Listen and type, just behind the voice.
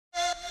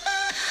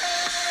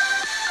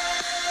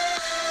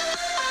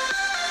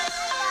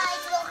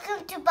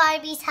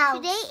Barbie's house.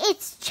 Today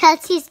it's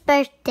Chelsea's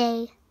birthday.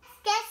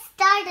 Let's get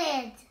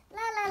started.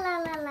 La la la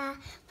la la.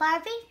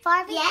 Barbie,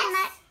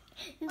 yes?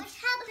 What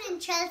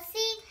happened,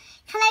 Chelsea?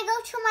 Can I go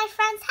to my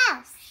friend's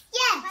house?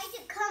 Yes. Try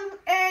to come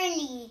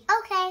early.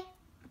 Okay.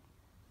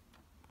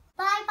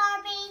 Bye,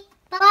 Barbie.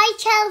 Bye,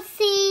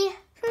 Chelsea.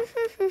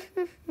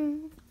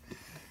 Ching,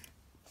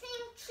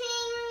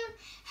 ching.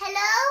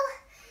 Hello?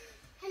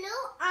 Hello,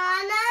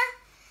 Anna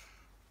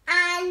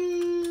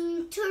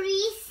and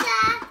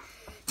Teresa,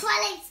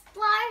 Twilight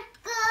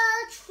Sparkle,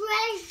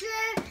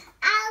 Treasure,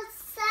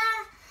 Elsa,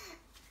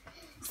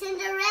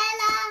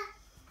 Cinderella.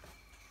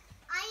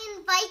 I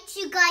invite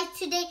you guys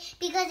today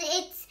because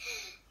it's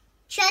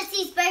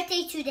Chelsea's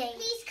birthday today.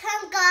 Please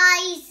come,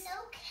 guys.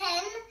 Hello,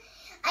 Ken.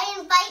 I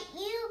invite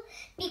you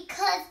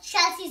because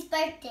Chelsea's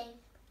birthday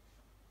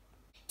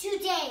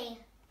today.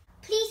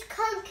 Please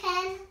come,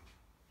 Ken.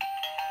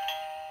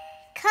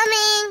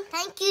 Coming.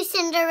 Thank you,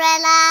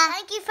 Cinderella.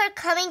 Thank you for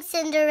coming,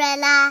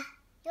 Cinderella.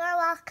 You're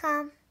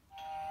welcome.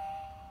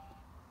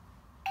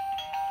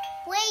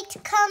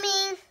 Wait,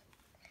 coming.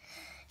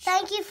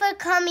 Thank you for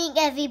coming,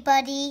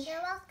 everybody.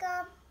 You're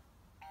welcome.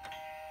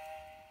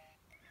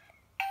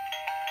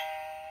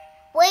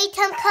 Wait,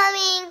 I'm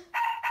coming.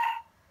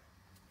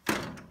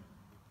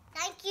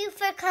 Thank you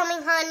for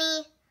coming,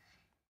 honey.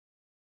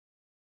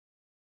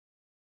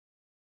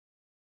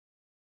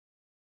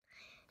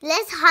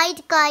 Let's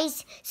hide,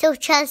 guys, so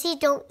Chelsea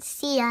don't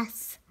see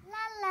us.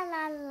 La la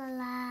la la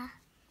la.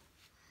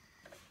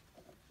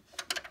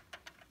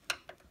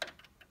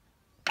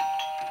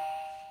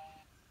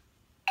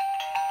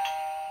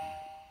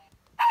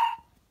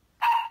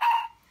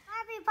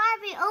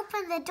 Barbie,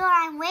 open the door.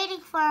 I'm waiting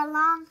for a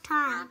long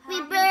time.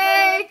 Happy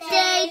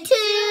birthday to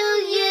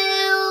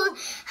you.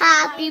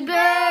 Happy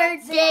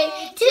birthday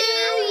to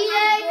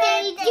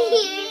you,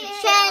 dear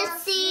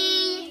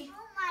Chelsea.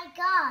 Oh my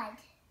God.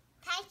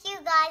 Thank you,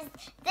 guys.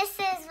 This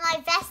is my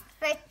best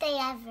birthday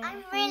ever.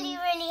 I'm really,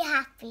 really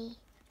happy.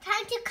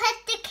 Time to cut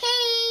the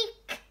cake.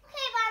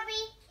 Okay,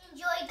 Barbie.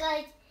 Enjoy,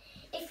 guys.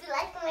 If you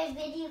like my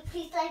video,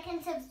 please like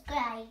and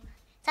subscribe.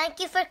 Thank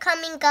you for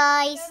coming,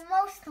 guys. You're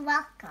most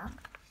welcome.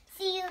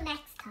 See you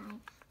next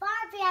time.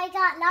 Barbie, I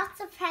got lots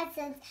of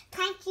presents.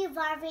 Thank you,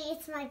 Barbie.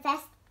 It's my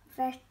best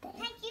birthday.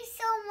 Thank you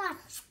so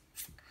much.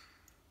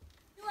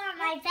 You are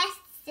my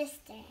best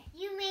sister.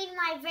 You made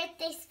my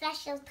birthday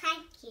special.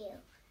 Thank you.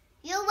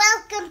 You're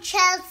welcome,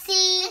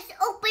 Chelsea. Let's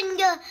open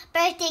your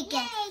birthday gift.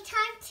 Yay,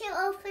 time to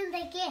open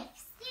the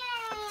gifts.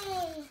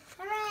 Yay!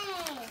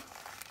 Hooray!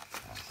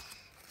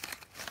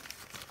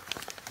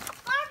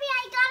 Barbie,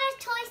 I got a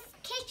toy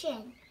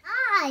kitchen.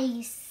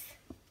 Nice.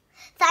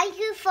 Thank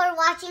you for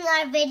watching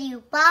our video.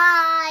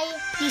 Bye.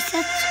 Please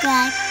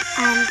subscribe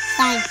and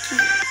thank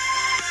you.